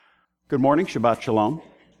Good morning, Shabbat Shalom.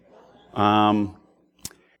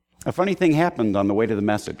 A funny thing happened on the way to the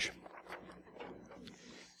message.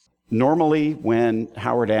 Normally, when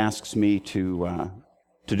Howard asks me to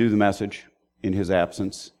do the message in his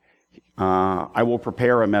absence, I will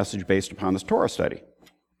prepare a message based upon this Torah study.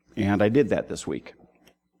 And I did that this week,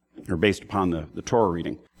 or based upon the Torah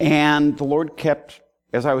reading. And the Lord kept,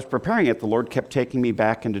 as I was preparing it, the Lord kept taking me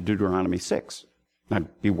back into Deuteronomy 6.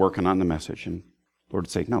 I'd be working on the message, and the Lord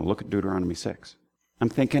would say, no, look at Deuteronomy 6. I'm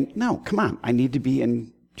thinking, no, come on, I need to be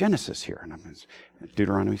in Genesis here. And I'm in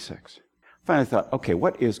Deuteronomy 6. Finally thought, okay,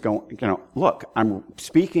 what is going, look, I'm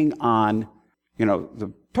speaking on, the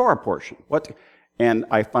Torah portion. And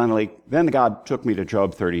then God took me to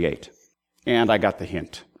Job 38. And I got the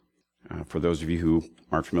hint. For those of you who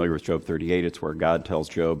aren't familiar with Job 38, it's where God tells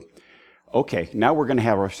Job, okay, now we're going to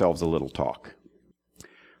have ourselves a little talk.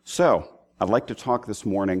 So, I'd like to talk this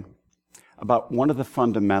morning about one of the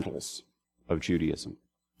fundamentals of Judaism,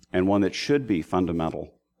 and one that should be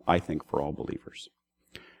fundamental, I think, for all believers.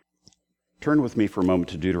 Turn with me for a moment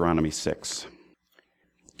to Deuteronomy 6.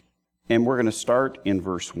 And we're going to start in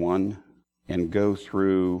verse 1 and go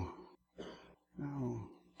through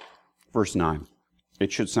verse 9.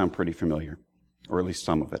 It should sound pretty familiar, or at least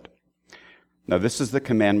some of it. Now this is the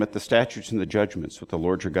commandment, the statutes and the judgments, which the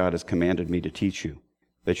Lord your God has commanded me to teach you,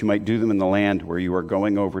 that you might do them in the land where you are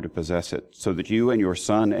going over to possess it, so that you and your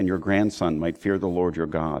son and your grandson might fear the Lord your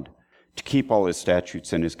God, to keep all his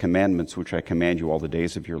statutes and his commandments which I command you all the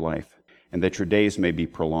days of your life, and that your days may be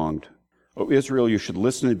prolonged. O Israel, you should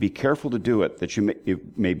listen and be careful to do it, that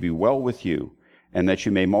it may be well with you, and that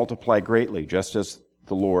you may multiply greatly, just as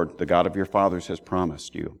the Lord, the God of your fathers, has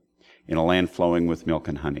promised you, in a land flowing with milk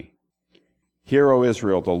and honey. Hear, O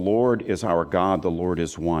Israel, the Lord is our God, the Lord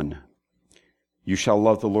is one. You shall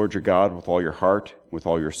love the Lord your God with all your heart, with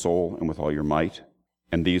all your soul, and with all your might.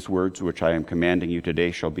 And these words which I am commanding you today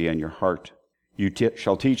shall be in your heart. You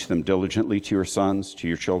shall teach them diligently to your sons, to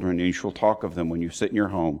your children, and you shall talk of them when you sit in your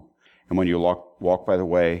home, and when you walk by the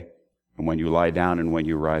way, and when you lie down, and when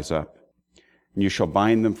you rise up. And you shall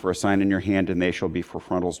bind them for a sign in your hand, and they shall be for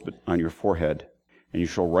frontals on your forehead, and you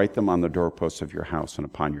shall write them on the doorposts of your house and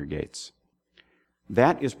upon your gates.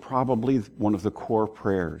 That is probably one of the core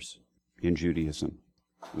prayers in Judaism,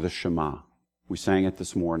 the Shema. We sang it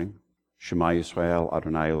this morning. Shema Yisrael,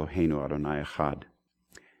 Adonai Eloheinu, Adonai Echad.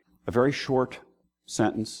 A very short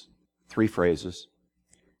sentence, 3 phrases,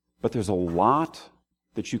 but there's a lot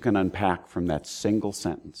that you can unpack from that single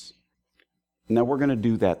sentence. Now we're going to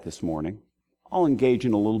do that this morning. I'll engage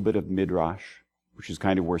in a little bit of midrash, which is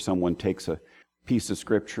kind of where someone takes a piece of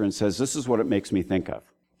scripture and says, this is what it makes me think of.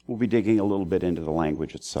 We'll be digging a little bit into the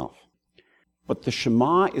language itself. But the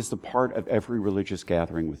Shema is the part of every religious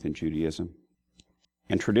gathering within Judaism.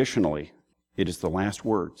 And traditionally, it is the last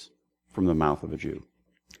words from the mouth of a Jew.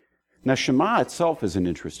 Now, Shema itself is an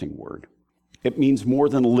interesting word. It means more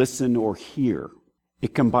than listen or hear.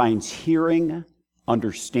 It combines hearing,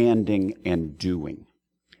 understanding, and doing.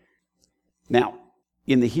 Now,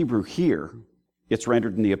 in the Hebrew here, it's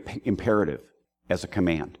rendered in the imperative as a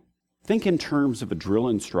command. Think in terms of a drill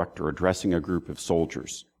instructor addressing a group of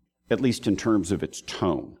soldiers, at least in terms of its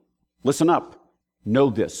tone. Listen up. Know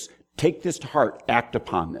this. Take this to heart. Act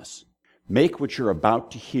upon this. Make what you're about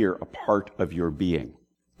to hear a part of your being.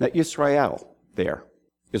 That Yisrael there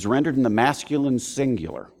is rendered in the masculine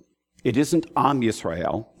singular. It isn't Am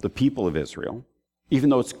Yisrael, the people of Israel, even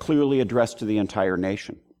though it's clearly addressed to the entire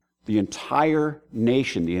nation. The entire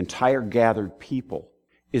nation, the entire gathered people,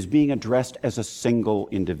 is being addressed as a single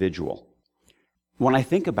individual. When I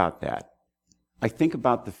think about that, I think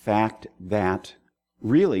about the fact that,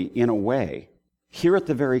 really, in a way, here at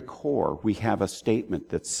the very core, we have a statement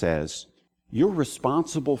that says, you're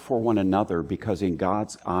responsible for one another because in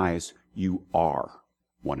God's eyes, you are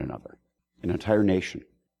one another. An entire nation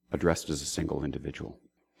addressed as a single individual.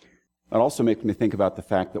 It also makes me think about the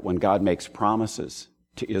fact that when God makes promises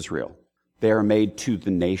to Israel, they are made to the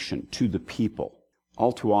nation, to the people.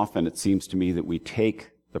 All too often, it seems to me that we take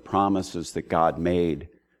the promises that God made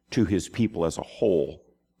to his people as a whole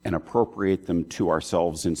and appropriate them to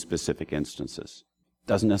ourselves in specific instances.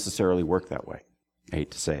 Doesn't necessarily work that way. I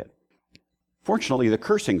hate to say it. Fortunately, the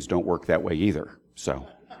cursings don't work that way either, so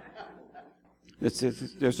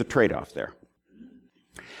there's a trade-off there.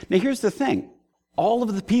 Now, here's the thing. All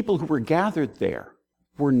of the people who were gathered there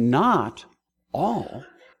were not all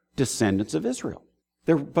descendants of Israel,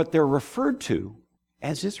 but they're referred to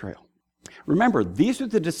as Israel. Remember, these are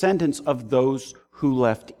the descendants of those who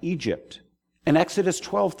left Egypt. And Exodus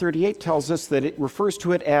 12:38 tells us that it refers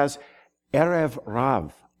to it as Erev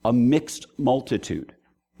Rav, a mixed multitude.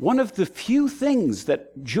 One of the few things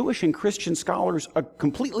that Jewish and Christian scholars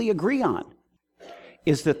completely agree on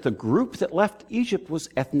is that the group that left Egypt was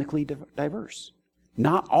ethnically diverse.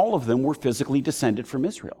 Not all of them were physically descended from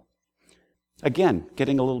Israel. Again,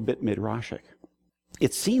 getting a little bit midrashic.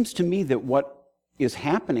 It seems to me that what is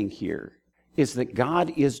happening here is that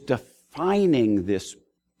God is defining this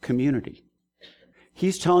community.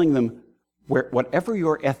 He's telling them, whatever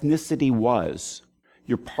your ethnicity was,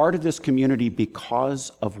 you're part of this community because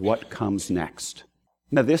of what comes next.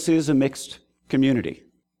 Now, this is a mixed community.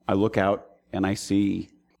 I look out and I see,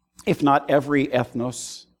 if not every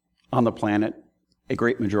ethnos on the planet, a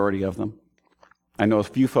great majority of them. I know a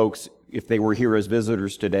few folks, if they were here as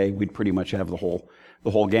visitors today, we'd pretty much have the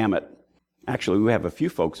whole gamut. Actually, we have a few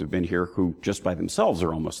folks who've been here who just by themselves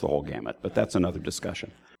are almost the whole gamut, but that's another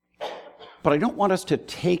discussion. But I don't want us to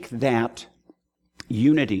take that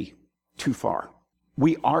unity too far.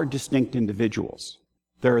 We are distinct individuals.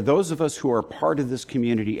 There are those of us who are part of this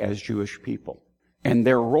community as Jewish people, and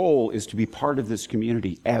their role is to be part of this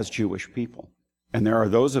community as Jewish people. And there are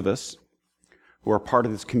those of us who are part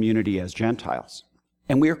of this community as Gentiles.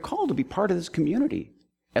 And we are called to be part of this community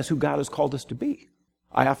as who God has called us to be.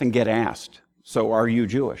 I often get asked, so are you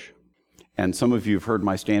Jewish? And some of you have heard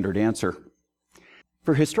my standard answer.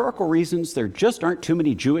 For historical reasons, there just aren't too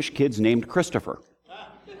many Jewish kids named Christopher.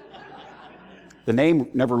 The name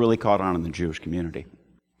never really caught on in the Jewish community.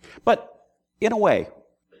 But in a way,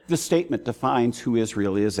 this statement defines who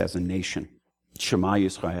Israel is as a nation. Shema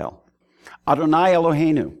Yisrael. Adonai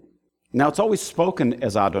Eloheinu. Now, it's always spoken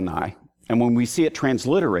as Adonai, and when we see it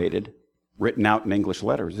transliterated, written out in English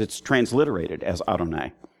letters, it's transliterated as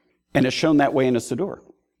Adonai, and it's shown that way in a Siddur.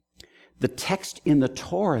 The text in the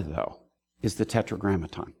Torah, though, is the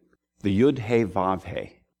Tetragrammaton, the Yud He Vav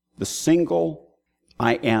He, the single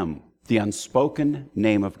I am, the unspoken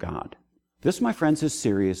name of God. This, my friends, is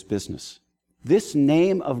serious business. This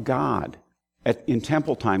name of God in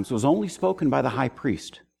temple times was only spoken by the high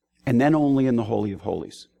priest, and then only in the Holy of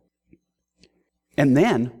Holies. And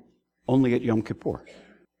then only at Yom Kippur.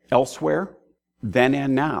 Elsewhere, then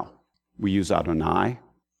and now, we use Adonai,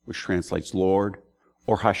 which translates Lord,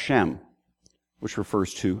 or Hashem, which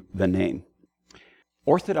refers to the name.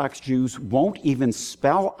 Orthodox Jews won't even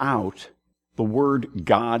spell out the word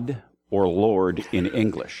God or Lord in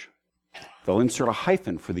English. They'll insert a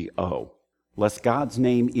hyphen for the O, lest God's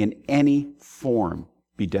name in any form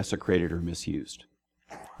be desecrated or misused.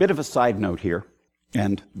 Bit of a side note here,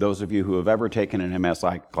 and those of you who have ever taken an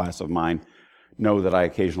MSI class of mine know that I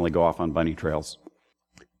occasionally go off on bunny trails.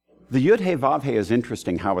 The Yud He Vav He is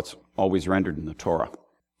interesting how it's always rendered in the Torah.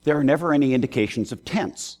 There are never any indications of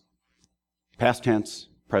tense. Past tense,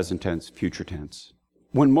 present tense, future tense.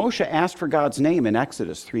 When Moshe asked for God's name in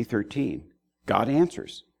Exodus 3:13, God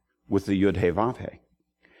answers with the Yud He Vav He.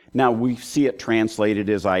 Now, we see it translated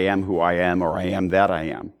as I am who I am, or I am that I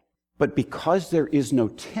am. But because there is no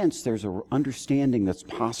tense, there's an understanding that's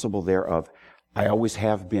possible there of I always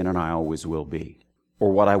have been and I always will be.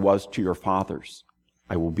 Or what I was to your fathers,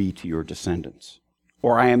 I will be to your descendants.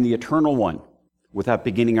 Or I am the eternal one, without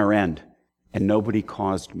beginning or end, and nobody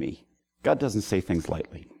caused me. God doesn't say things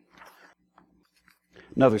lightly.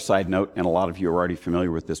 Another side note, and a lot of you are already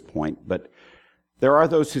familiar with this point, but there are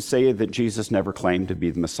those who say that Jesus never claimed to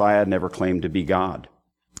be the Messiah, never claimed to be God.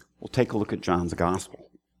 Well, take a look at John's Gospel.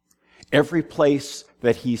 Every place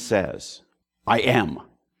that he says, I am.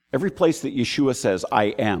 Every place that Yeshua says, I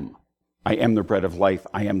am the bread of life,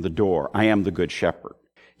 I am the door, I am the good shepherd.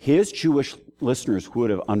 His Jewish listeners would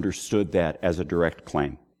have understood that as a direct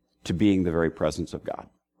claim to being the very presence of God.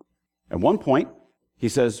 At one point, he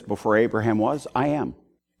says, before Abraham was, I am.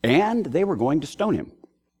 And they were going to stone him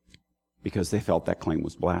because they felt that claim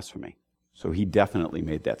was blasphemy. So he definitely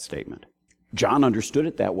made that statement. John understood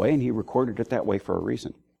it that way, and he recorded it that way for a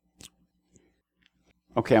reason.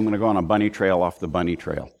 Okay, I'm going to go on a bunny trail off the bunny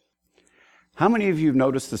trail. How many of you have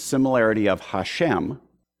noticed the similarity of Hashem,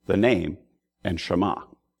 the name, and Shema? Well,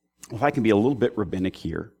 if I can be a little bit rabbinic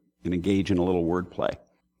here and engage in a little wordplay,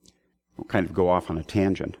 we'll kind of go off on a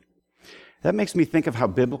tangent. That makes me think of how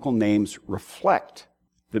biblical names reflect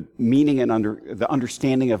the meaning and the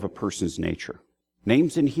understanding of a person's nature.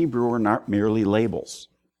 Names in Hebrew are not merely labels.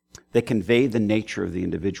 They convey the nature of the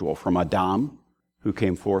individual, from Adam, who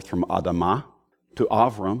came forth from Adamah, to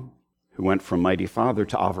Avram, who went from mighty father,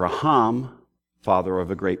 to Avraham, father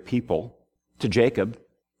of a great people, to Jacob,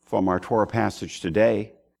 from our Torah passage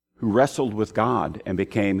today, who wrestled with God and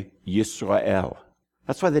became Yisrael.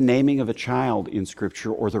 That's why the naming of a child in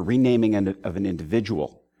Scripture or the renaming of an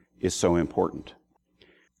individual is so important.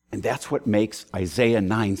 And that's what makes Isaiah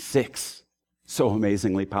 9:6 so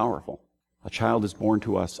amazingly powerful. A child is born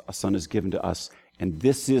to us, a son is given to us, and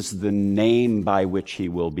this is the name by which he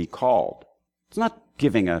will be called. It's not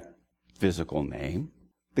giving a physical name.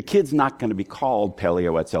 The kid's not going to be called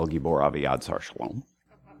Peleo Etzel Gibor Aviad Sar Shalom.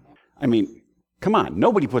 I mean, come on,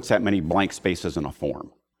 nobody puts that many blank spaces in a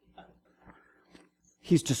form.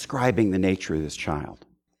 He's describing the nature of this child.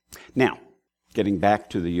 Now, getting back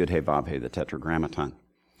to the Yud He Vav He, the Tetragrammaton,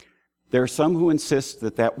 there are some who insist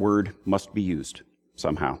that that word must be used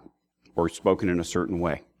somehow, or spoken in a certain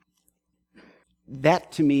way.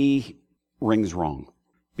 That, to me, rings wrong,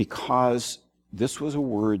 because this was a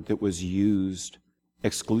word that was used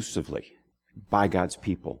exclusively by God's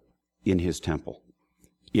people in his temple.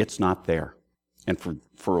 It's not there. And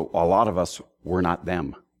for a lot of us, we're not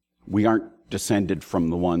them. We aren't descended from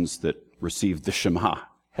the ones that received the Shema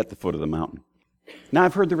at the foot of the mountain. Now,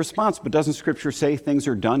 I've heard the response, but doesn't Scripture say things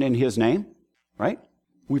are done in his name? Right?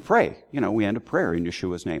 We pray. We end a prayer in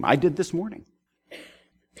Yeshua's name. I did this morning.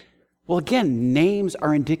 Well, again, names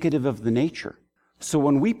are indicative of the nature. So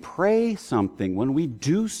when we pray something, when we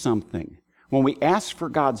do something, when we ask for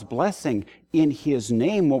God's blessing in his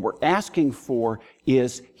name, what we're asking for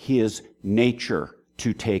is his nature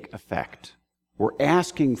to take effect. We're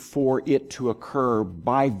asking for it to occur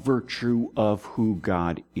by virtue of who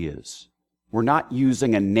God is. We're not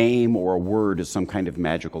using a name or a word as some kind of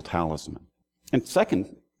magical talisman. And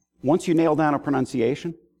second, once you nail down a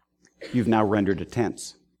pronunciation, you've now rendered a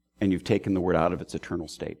tense, and you've taken the word out of its eternal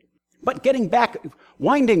state. But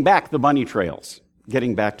winding back the bunny trails,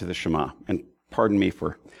 getting back to the Shema, and pardon me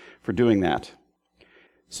for doing that.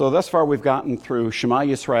 So thus far we've gotten through Shema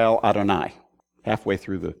Yisrael Adonai, halfway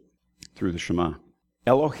through the Shema.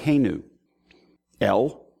 Eloheinu,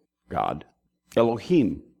 El, God,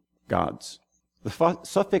 Elohim, gods. The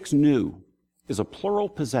suffix nu is a plural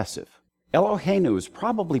possessive. Eloheinu is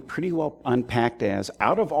probably pretty well unpacked as,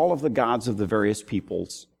 out of all of the gods of the various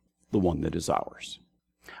peoples, the one that is ours.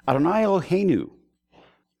 Adonai Eloheinu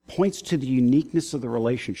points to the uniqueness of the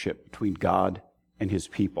relationship between God and his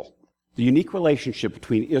people, the unique relationship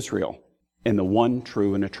between Israel and the one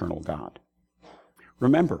true and eternal God.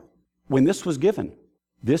 Remember, when this was given,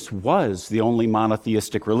 this was the only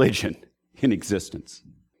monotheistic religion in existence.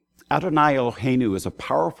 Adonai Eloheinu is a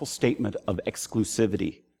powerful statement of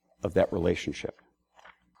exclusivity of that relationship.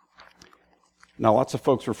 Now, lots of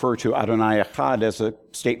folks refer to Adonai Echad as a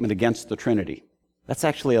statement against the Trinity. That's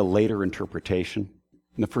actually a later interpretation.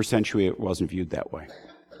 In the first century, it wasn't viewed that way.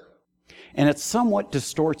 And it somewhat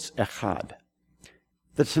distorts Echad.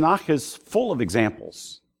 The Tanakh is full of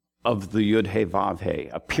examples of the Yud He Vav He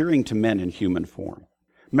appearing to men in human form.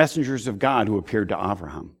 Messengers of God who appeared to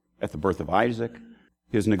Abraham at the birth of Isaac,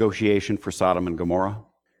 his negotiation for Sodom and Gomorrah.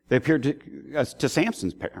 They appeared to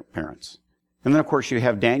Samson's parents. And then, of course, you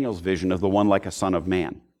have Daniel's vision of the one like a son of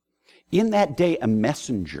man. In that day, a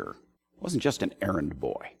messenger wasn't just an errand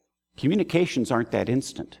boy. Communications aren't that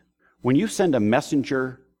instant. When you send a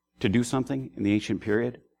messenger to do something in the ancient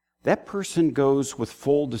period, that person goes with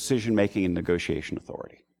full decision-making and negotiation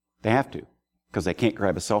authority. They have to, because they can't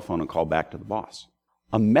grab a cell phone and call back to the boss.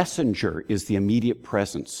 A messenger is the immediate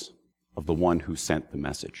presence of the one who sent the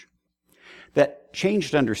message. That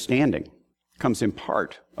changed understanding comes in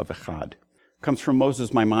part of Echad, comes from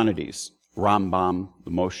Moses Maimonides, Rambam,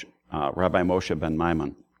 Rabbi Moshe ben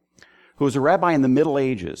Maimon, who was a rabbi in the Middle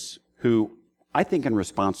Ages who, I think in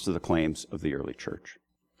response to the claims of the early church,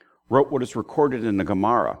 wrote what is recorded in the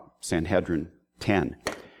Gemara, Sanhedrin 10,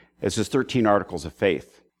 as his 13 articles of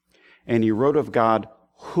faith. And he wrote of God,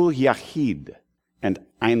 Hu Yahid and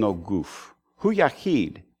Eino Guf. Hu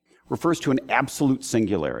Yahid refers to an absolute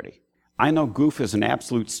singularity. Eino Guf is an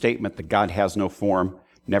absolute statement that God has no form,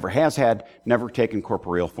 never has had, never taken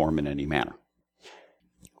corporeal form in any manner.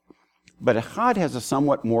 But Echad has a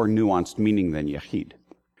somewhat more nuanced meaning than Yahid.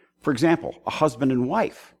 For example, a husband and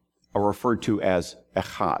wife are referred to as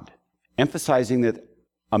Echad, emphasizing that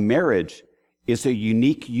a marriage is a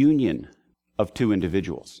unique union of two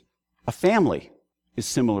individuals. A family is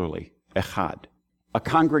similarly Echad. A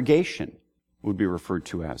congregation would be referred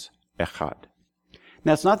to as Echad.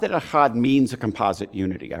 Now, it's not that Echad means a composite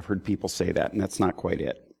unity. I've heard people say that, and that's not quite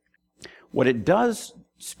it. What it does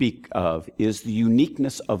speak of is the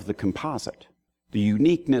uniqueness of the composite, the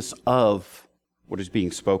uniqueness of what is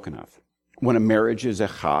being spoken of. When a marriage is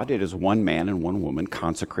Echad, it is one man and one woman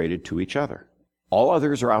consecrated to each other. All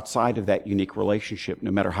others are outside of that unique relationship, no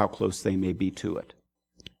matter how close they may be to it.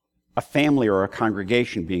 A family or a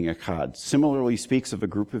congregation being Echad similarly speaks of a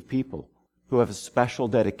group of people who have a special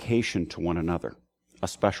dedication to one another, a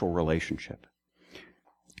special relationship.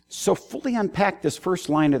 So fully unpack this first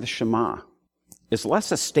line of the Shema is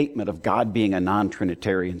less a statement of God being a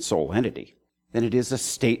non-Trinitarian sole entity than it is a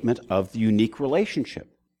statement of the unique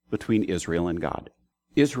relationship between Israel and God.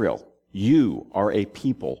 Israel, you are a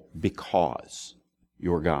people because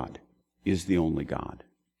your God is the only God,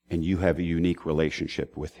 and you have a unique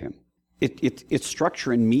relationship with him. Its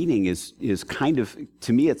structure and meaning is kind of,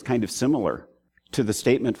 to me, it's kind of similar to the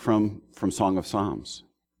statement from Song of Psalms.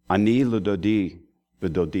 Ani l'dodi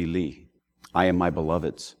v'dodi li. I am my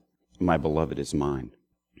beloved's. My beloved is mine.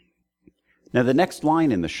 Now, the next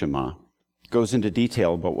line in the Shema goes into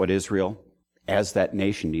detail about what Israel, as that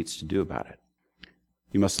nation, needs to do about it.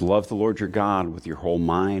 You must love the Lord your God with your whole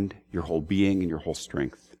mind, your whole being, and your whole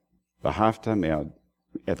strength. V'ahavta me'ad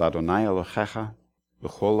et Adonai Elohecha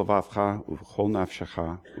v'chol levavcha u'v'chol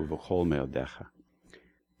nafshecha u'v'chol me'odecha.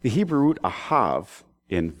 The Hebrew root ahav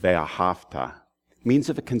in ve'ahavta means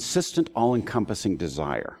of a consistent, all-encompassing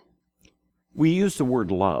desire. We use the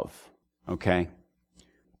word love, okay?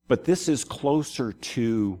 But this is closer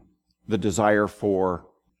to the desire for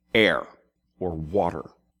air or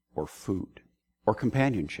water or food or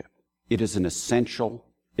companionship. It is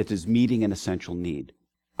meeting an essential need.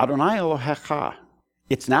 Adonai Elohecha,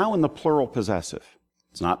 it's now in the plural possessive.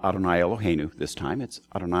 It's not Adonai Eloheinu this time, it's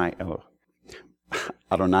Adonai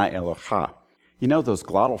Elocha. You know those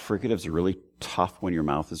glottal fricatives are really tough when your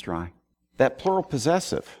mouth is dry? That plural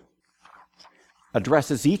possessive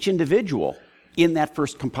addresses each individual in that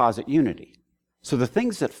first composite unity. So the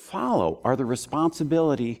things that follow are the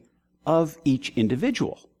responsibility of each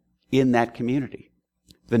individual in that community.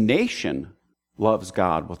 The nation loves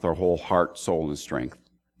God with their whole heart, soul, and strength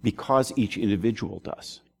because each individual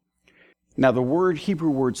does. Now the Hebrew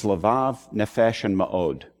words lavav, nefesh, and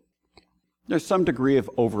ma'od, there's some degree of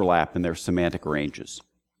overlap in their semantic ranges.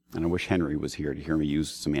 And I wish Henry was here to hear me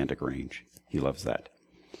use semantic range. He loves that.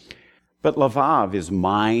 But lavav is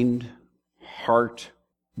mind, heart,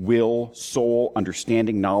 will, soul,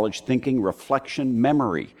 understanding, knowledge, thinking, reflection,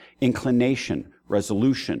 memory, inclination,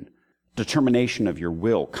 resolution, determination of your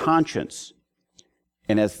will, conscience,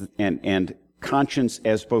 and conscience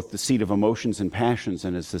as both the seat of emotions and passions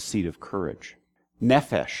and as the seat of courage.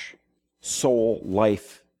 Nefesh, soul,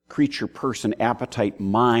 life, creature, person, appetite,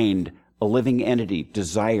 mind, a living entity,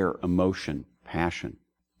 desire, emotion, passion.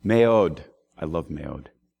 Meod, I love meod.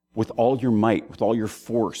 With all your might, with all your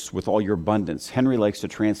force, with all your abundance. Henry likes to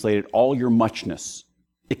translate it, all your muchness,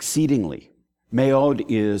 exceedingly. Meod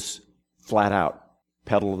is flat out,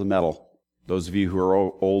 pedal to the metal. Those of you who are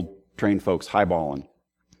old trained folks, highballing.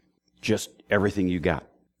 Just everything you got.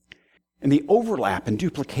 And the overlap and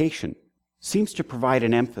duplication seems to provide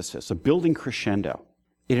an emphasis, a building crescendo.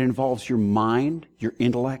 It involves your mind, your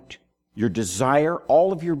intellect, your desire,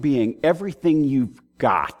 all of your being, everything you've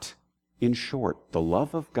got. In short, the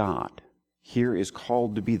love of God here is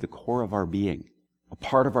called to be the core of our being, a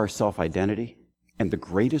part of our self-identity, and the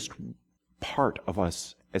greatest part of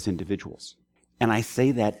us as individuals. And I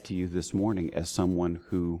say that to you this morning as someone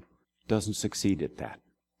who doesn't succeed at that.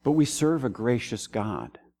 But we serve a gracious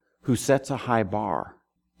God who sets a high bar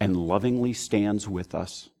and lovingly stands with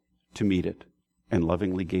us to meet it, and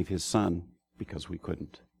lovingly gave his Son because we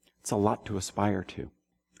couldn't. It's a lot to aspire to.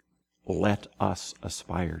 Let us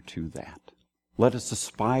aspire to that. Let us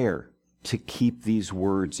aspire to keep these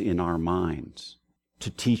words in our minds, to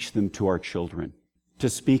teach them to our children, to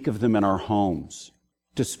speak of them in our homes,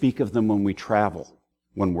 to speak of them when we travel,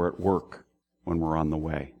 when we're at work, when we're on the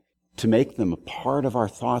way, to make them a part of our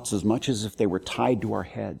thoughts as much as if they were tied to our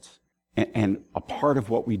heads, and a part of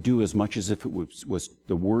what we do as much as if it was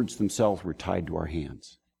the words themselves were tied to our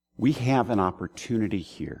hands. We have an opportunity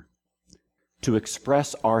here to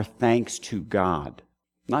express our thanks to God,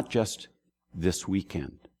 not just this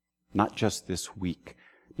weekend, not just this week,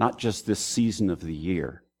 not just this season of the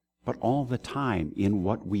year, but all the time in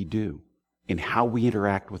what we do, in how we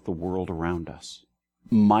interact with the world around us.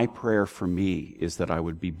 My prayer for me is that I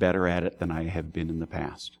would be better at it than I have been in the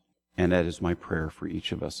past, and that is my prayer for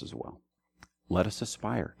each of us as well. Let us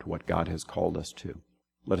aspire to what God has called us to.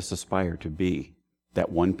 Let us aspire to be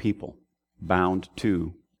that one people bound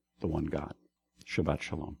to the one God. Shabbat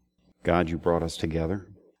Shalom. God, you brought us together.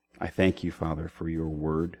 I thank you, Father, for your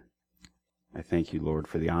word. I thank you, Lord,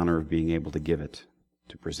 for the honor of being able to give it,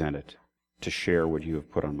 to present it, to share what you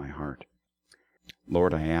have put on my heart.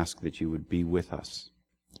 Lord, I ask that you would be with us,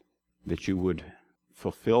 that you would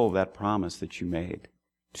fulfill that promise that you made,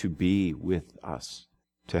 to be with us,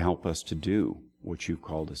 to help us to do what you've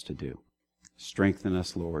called us to do. Strengthen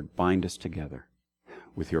us, Lord. Bind us together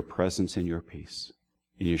with your presence and your peace.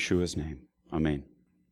 In Yeshua's name. Amen.